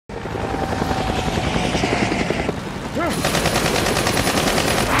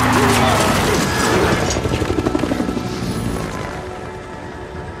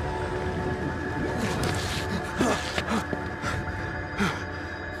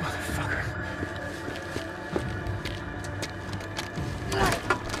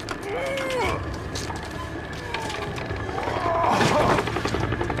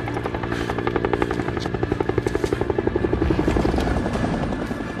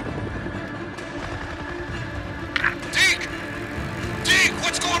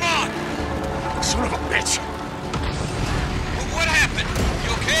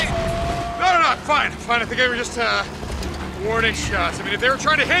I think they were just, warning shots. I mean, if they were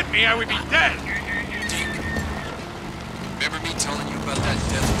trying to hit me, I would be dead. Deke, remember me telling you about that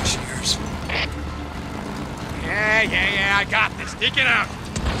death wish of yours? Yeah, I got this. Deacon out.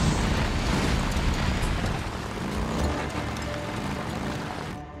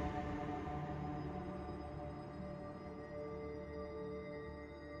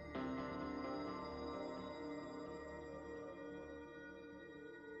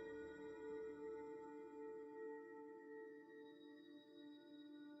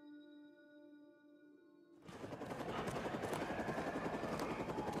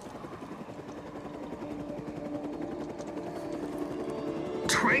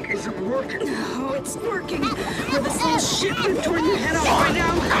 Isn't working. Oh, it's working. With this little shit you're turning your head off right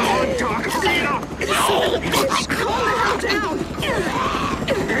now. Oh, Doc, speed up! Bitch, calm the hell down.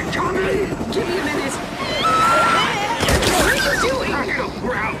 They're coming! Give me a minute. What are you doing? Back up,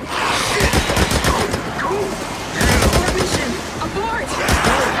 we're out. Go! Abort mission. Abort!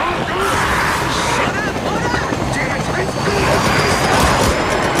 Shut up, order! Damn it, let's go!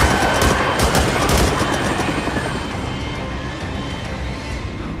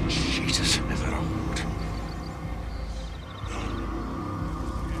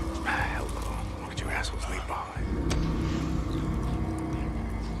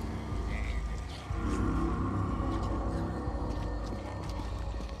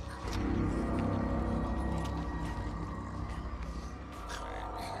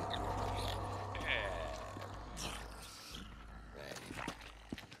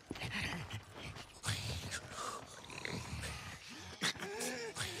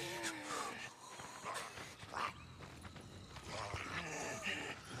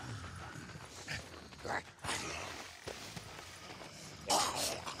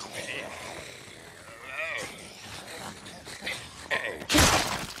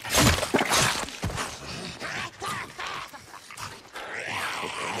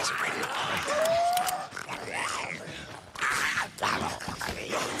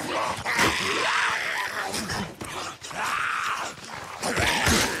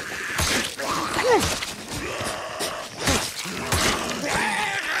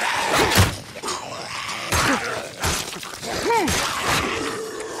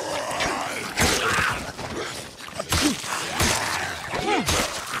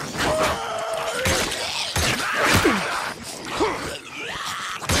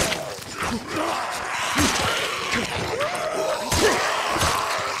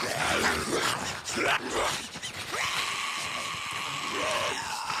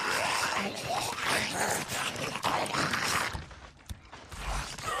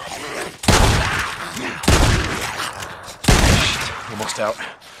 Almost out.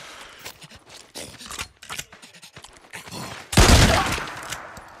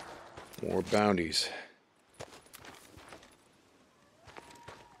 More bounties.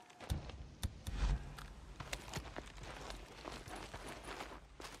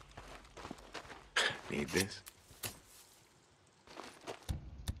 Need this?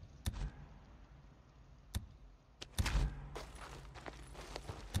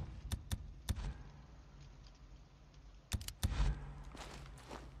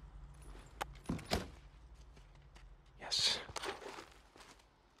 Yes.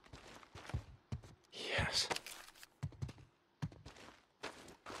 Yes.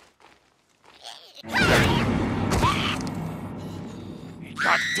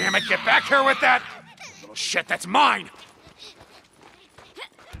 God damn it, get back here with that! Little shit, that's mine!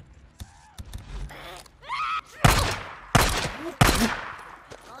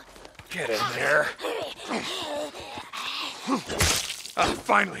 Get in there.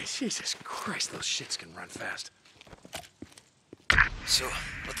 Finally. Jesus Christ, those shits can run fast. So,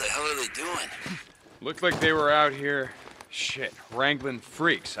 what the hell are they doing? Looked like they were out here, shit, wrangling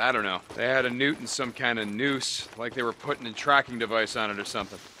freaks. I don't know. They had a newt and some kind of noose, like they were putting a tracking device on it or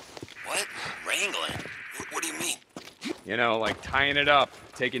something. What? Wrangling? What do you mean? You know, like tying it up,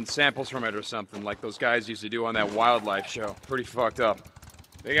 taking samples from it or something, like those guys used to do on that wildlife show. Pretty fucked up.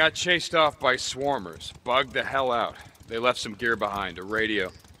 They got chased off by swarmers, bugged the hell out. They left some gear behind, a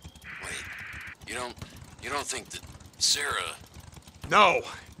radio. Wait, you don't think that Sarah... No,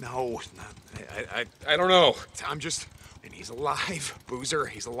 I don't know. I'm just... And he's alive. Boozer,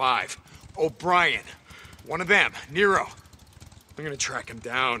 he's alive. O'Brien, one of them, Nero. I'm gonna track him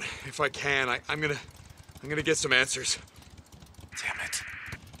down. If I can, I'm gonna get some answers. Damn it.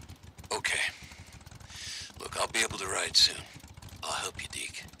 Okay. Look, I'll be able to ride soon. I'll help you,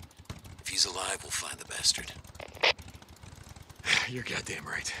 Deke. If he's alive, we'll find the bastard. You're goddamn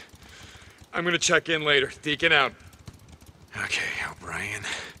right. I'm gonna check in later. Deacon out. Okay, O'Brien.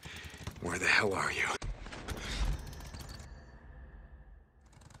 Where the hell are you?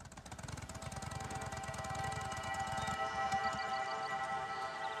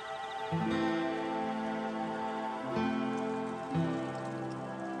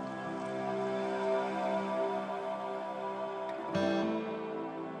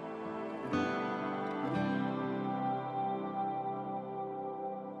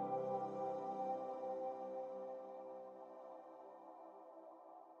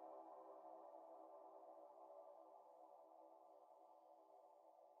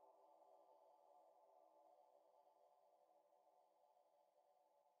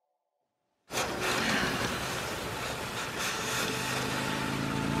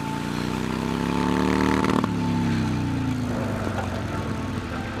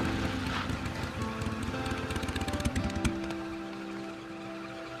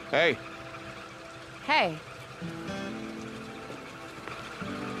 Hey. Hey.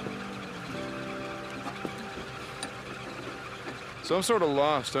 So I'm sort of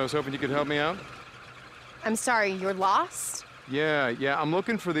lost. I was hoping you could help me out. I'm sorry, you're lost? Yeah, I'm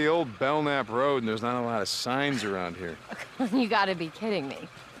looking for the old Belknap Road, and there's not a lot of signs around here. You gotta be kidding me.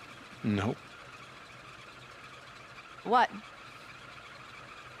 Nope. What?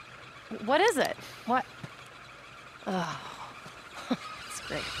 What is it? What? Oh, that's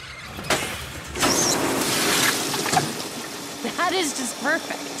great. That is just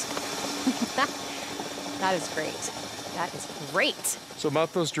perfect. That is great. That is great. So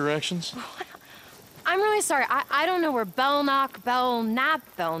about those directions? I'm really sorry. I don't know where Belknap, Belknap,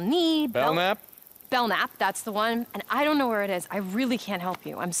 that's the one. And I don't know where it is. I really can't help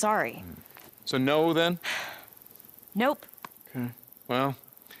you. I'm sorry. So no, then? Nope. Okay. Well,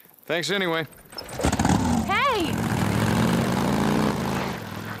 thanks anyway. Hey!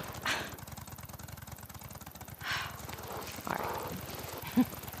 All right.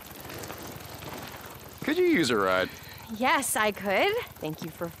 Could you use a ride? Yes, I could. Thank you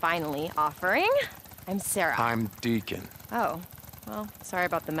for finally offering. I'm Sarah. I'm Deacon. Oh, well, sorry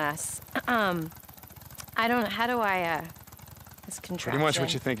about the mess. I don't know, how do I, this contraption? Pretty much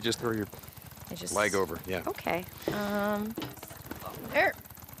what you think. You just throw your leg over, yeah. Okay, there.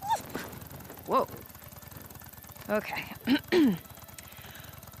 Whoa. Okay.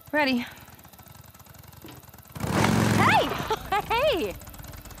 Ready. Hey! Hey!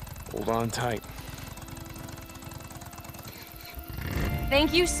 Hold on tight.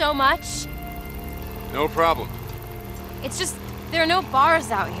 Thank you so much. No problem. It's just, there are no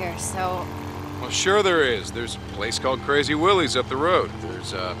bars out here, so... Well, sure there is. There's a place called Crazy Willie's up the road.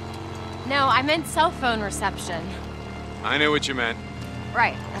 There's, No, I meant cell phone reception. I knew what you meant.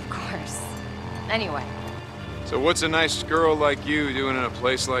 Right, of course. Anyway. So what's a nice girl like you doing in a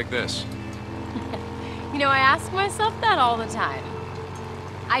place like this? You know, I ask myself that all the time.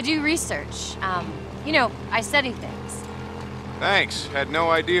 I do research. You know, I study things. Thanks. Had no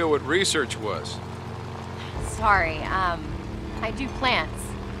idea what research was. Sorry, I do plants.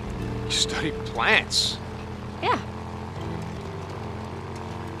 You study plants? Yeah.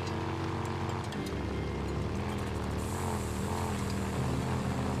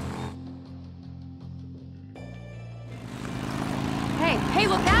 Hey,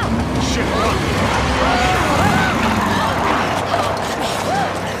 look out! Shit, run!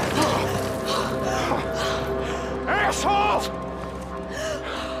 Assholes!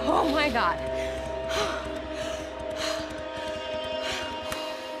 Oh my God.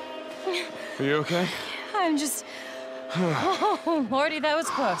 Are you okay? I'm just... Oh, Lordy, that was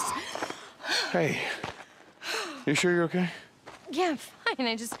close. Hey. You sure you're okay? Yeah, I'm fine.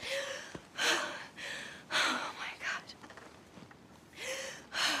 I just... Oh my God.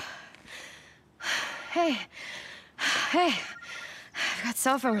 Hey. I've got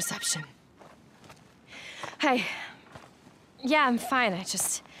cell phone reception. Hey. Yeah, I'm fine. I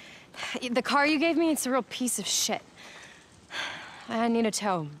just... The car you gave me, it's a real piece of shit. I need a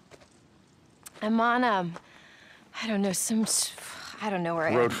tow. I'm on, I don't know, I don't know where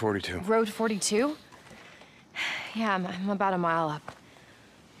I am. Road 42. Road 42? Yeah, I'm about a mile up.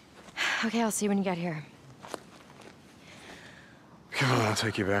 Okay, I'll see you when you get here. I'll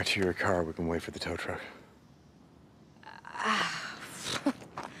take you back to your car. We can wait for the tow truck.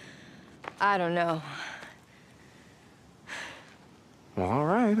 I don't know. Well, all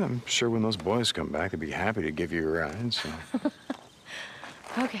right. I'm sure when those boys come back, they'd be happy to give you a ride, so...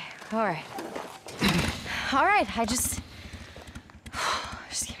 Okay, all right. All right, just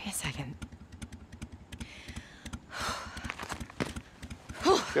give me a second.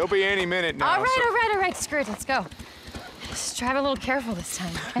 They'll be any minute now. All right, screw it, let's go. Just drive a little careful this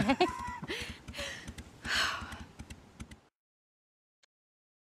time, okay?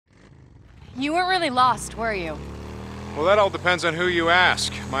 You weren't really lost, were you? Well, that all depends on who you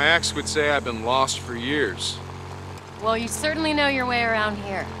ask. My ex would say I've been lost for years. Well, you certainly know your way around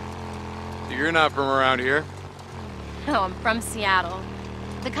here. You're not from around here. No, I'm from Seattle.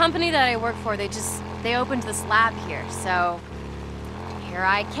 The company that I work for, they opened this lab here, so here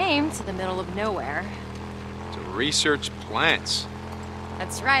I came to the middle of nowhere. To research plants.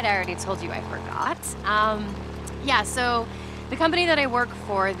 That's right, I already told you I forgot. Yeah, so the company that I work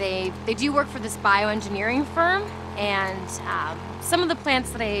for, they do work for this bioengineering firm, and some of the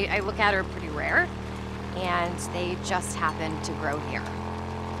plants that I look at are pretty rare, and they just happen to grow here.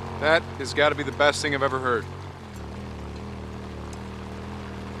 That has got to be the best thing I've ever heard.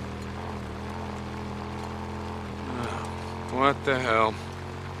 Oh, what the hell?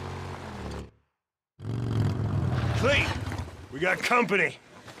 Clean! We got company!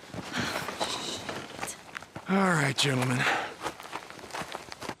 All right, gentlemen.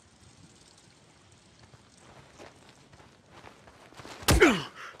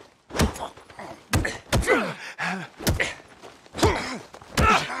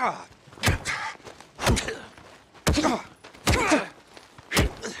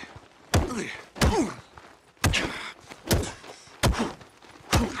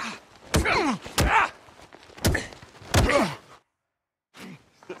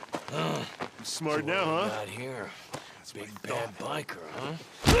 Smart now, huh? Not here. Big bad biker, huh?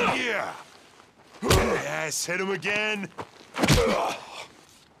 Yeah! Yes, hit him again! How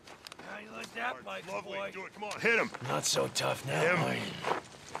you like that, bike Lovely, boy? do it, come on, hit him! Not so tough now, Him. are you?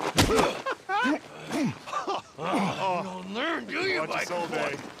 You don't learn, do you, Watch bike us all boy?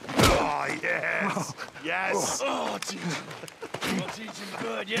 day. Oh, yes! Yes! Oh, teach him. I'll teach him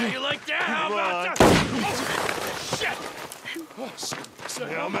good. Yeah, you like that? How Come about on. that? Oh, shit!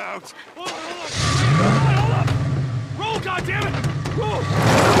 Yeah, I'm out. Hold up! Roll, goddammit! Roll!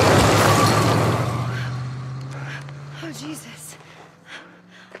 Oh, Jesus.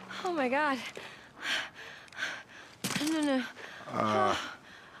 Oh, my God. No.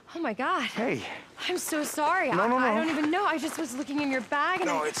 Oh, my God. Hey. I'm so sorry. No. I don't even know. I just was looking in your bag and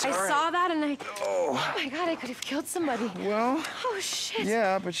No, I it's all right. saw that and Oh. Oh, my God, I could have killed somebody. Well, Oh, shit.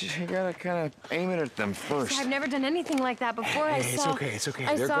 yeah, but you gotta kind of aim it at them first. I've never done anything like that before. Hey, it's okay.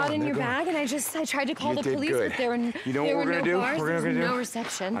 I They're saw it gone, in they're your gone. bag and I tried to call You the did police, good. but there were You know there what were we're no gonna do? cars, We're there was gonna do? no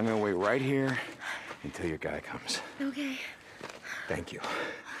reception. I'm gonna wait right here until your guy comes. Okay. Thank you.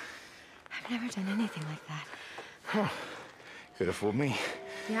 I've never done anything like that. Could have fooled me.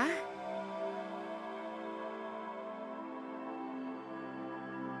 Yeah?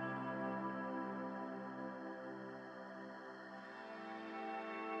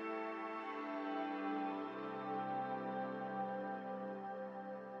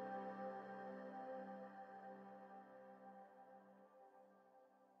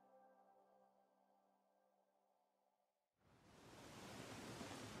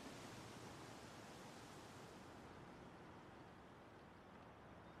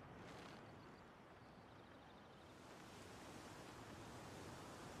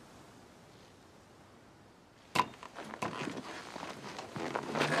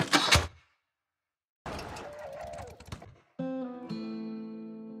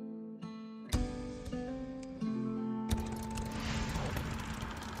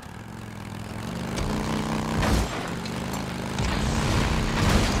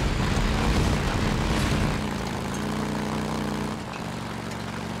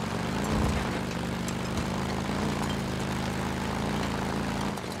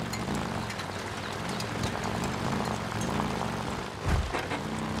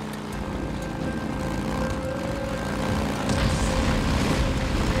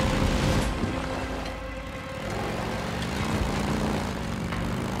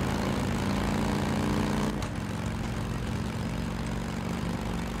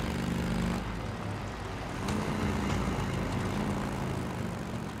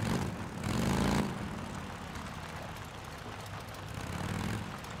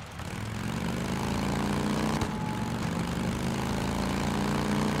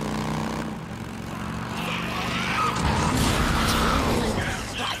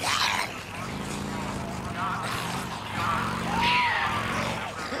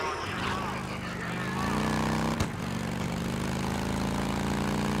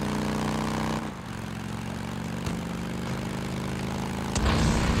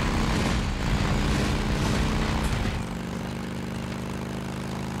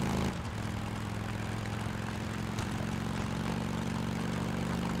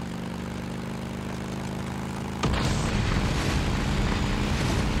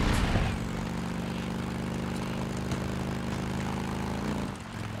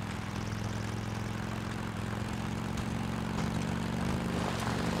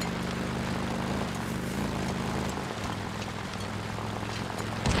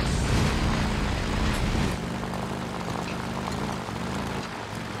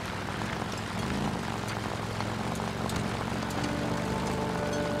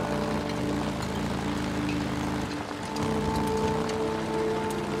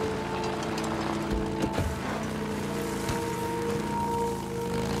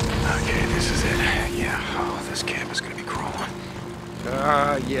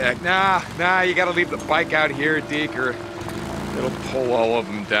 Yeah. Nah, you gotta leave the bike out here, Deke, or it'll pull all of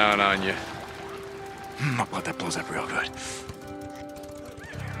them down on you. I'll bet that blows up real good.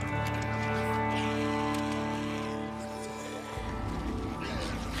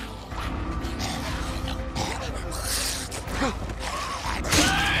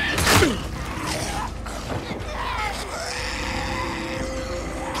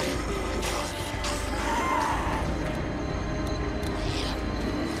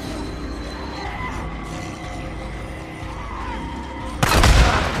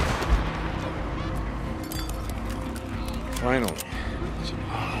 Finally.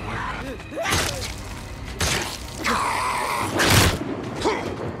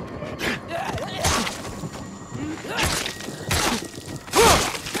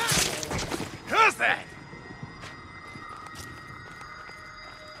 Who's that?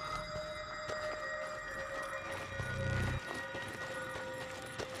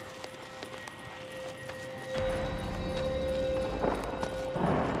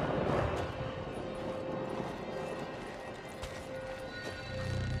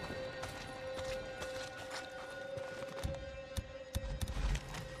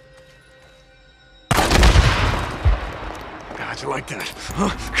 You like that? Huh?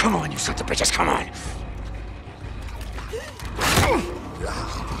 Come on, you sons of bitches, come on!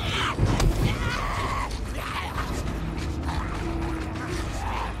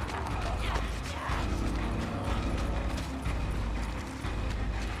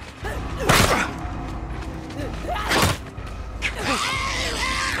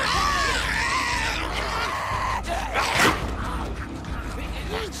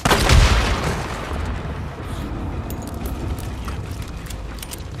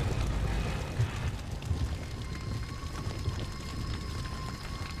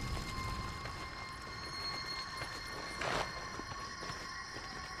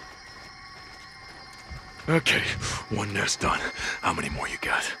 Okay, one nest done. How many more you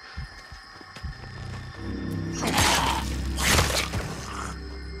got?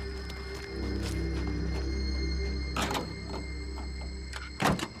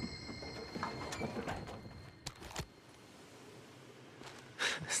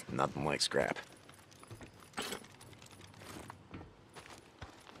 It's nothing like scrap.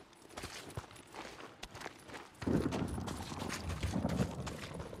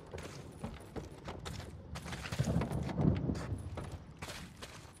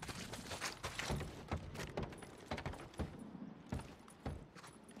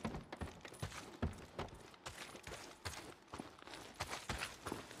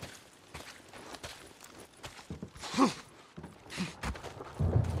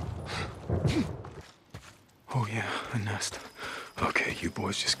 Oh yeah, a nest. Okay, you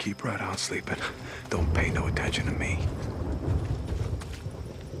boys just keep right on sleeping. Don't pay no attention to me.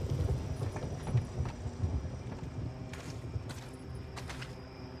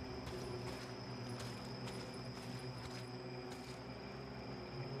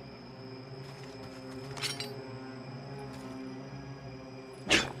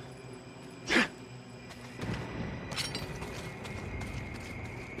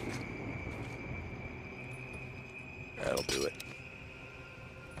 That'll do it.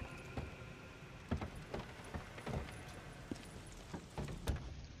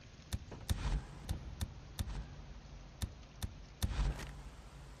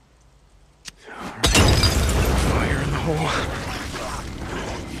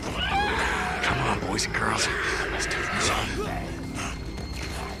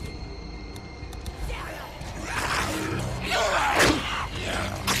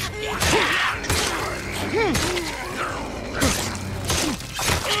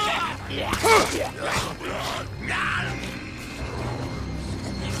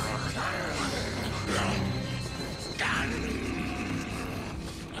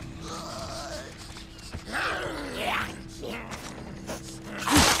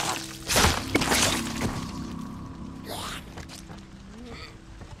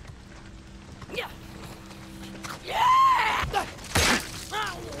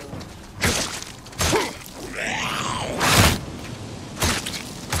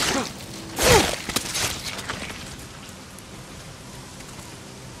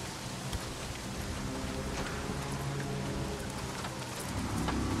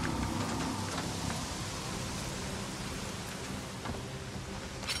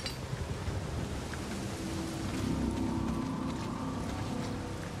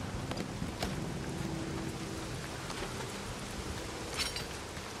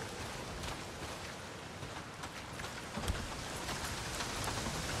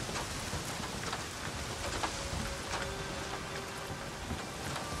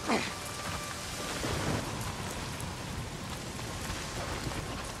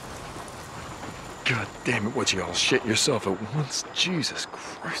 damn it, what you all shit yourself at once? Jesus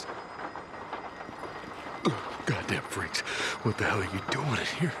Christ. Goddamn freaks. What the hell are you doing in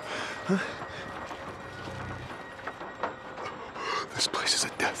here? Huh? This place is a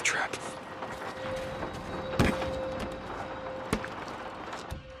death trap.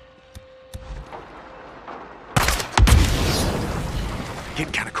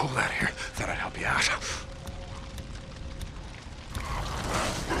 Getting kind of cold out here. Thought I'd help you out.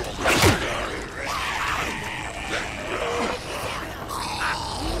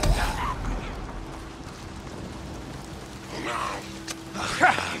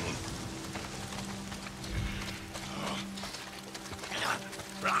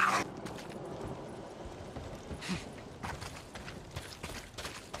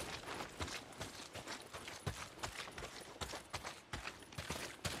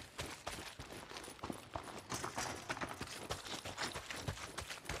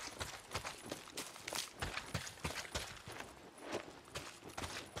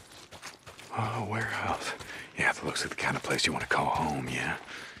 Oh, warehouse. Yeah, that looks like the kind of place you want to call home, yeah?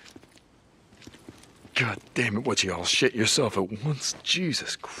 God damn it, what you all shit yourself at once?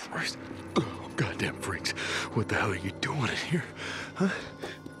 Jesus Christ. Oh, goddamn freaks. What the hell are you doing in here? Huh?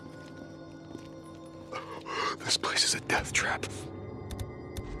 Oh, this place is a death trap.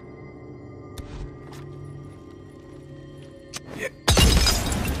 Yeah.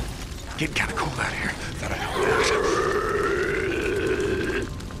 Getting kind of cold out here. Thought I'd help out.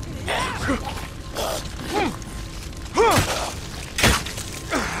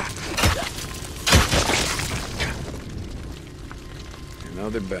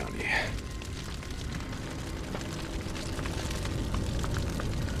 Another bounty.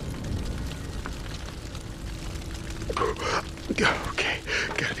 Okay,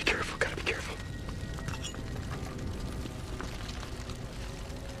 gotta be careful, gotta be careful.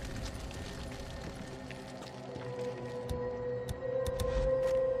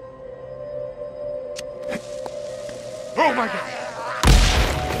 Oh my God!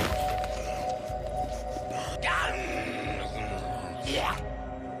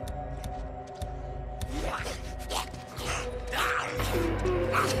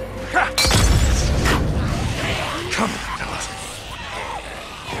 Come on, fellas.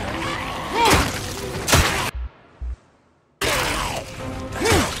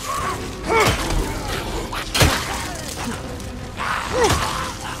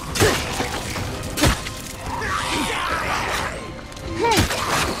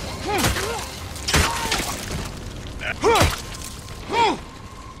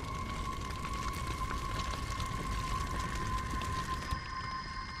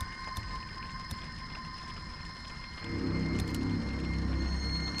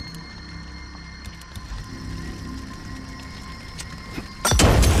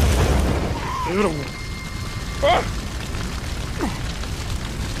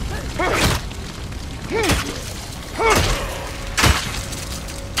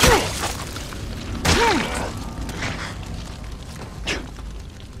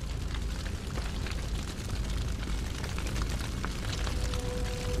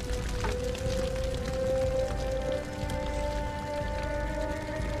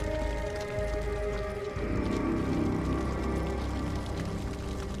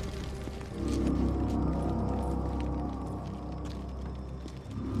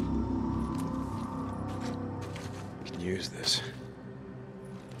 Use this.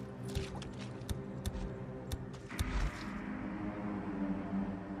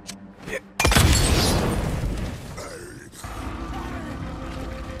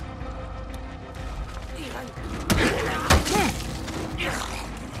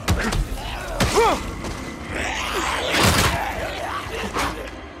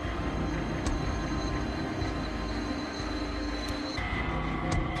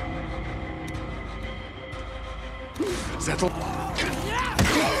 Settle.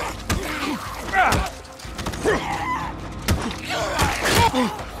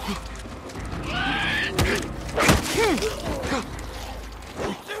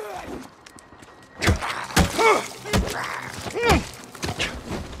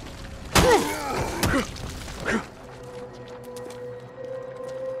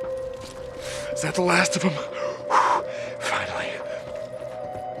 Is that the last of them? Finally.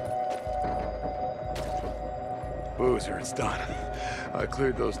 Boozer, it's done. I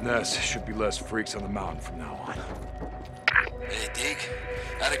cleared those nests. Should be less freaks on the mountain from now on. Hey, Deke.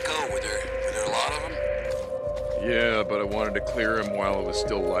 How'd it go? Were there a lot of them? Yeah, but I wanted to clear him while it was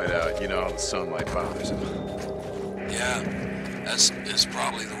still light out. You know how the sunlight bothers him. Yeah, that's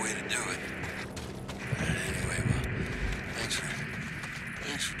probably the way to do it. Anyway, well, thanks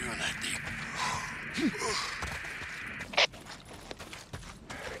for doing that, Deke.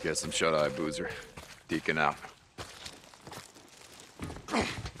 Get some shut-eye, Boozer. Deacon out.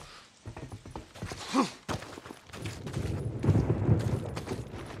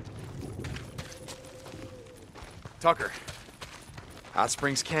 Tucker. Hot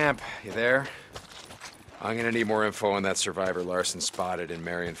Springs Camp, you there? I'm gonna need more info on that survivor Larson spotted in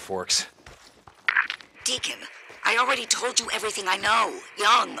Marion Forks. Deacon, I already told you everything I know.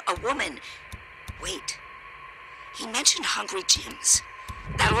 Young, a woman. Wait. He mentioned Hungry Jim's.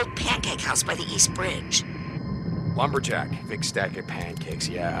 That old pancake house by the East Bridge. Lumberjack, big stack of pancakes.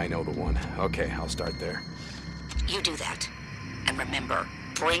 Yeah, I know the one. Okay, I'll start there. You do that. And remember,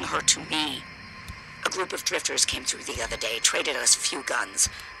 bring her to me. A group of drifters came through the other day, traded us a few guns.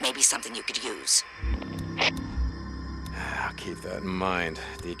 Maybe something you could use. I'll keep that in mind.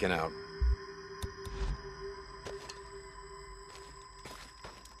 Deacon out.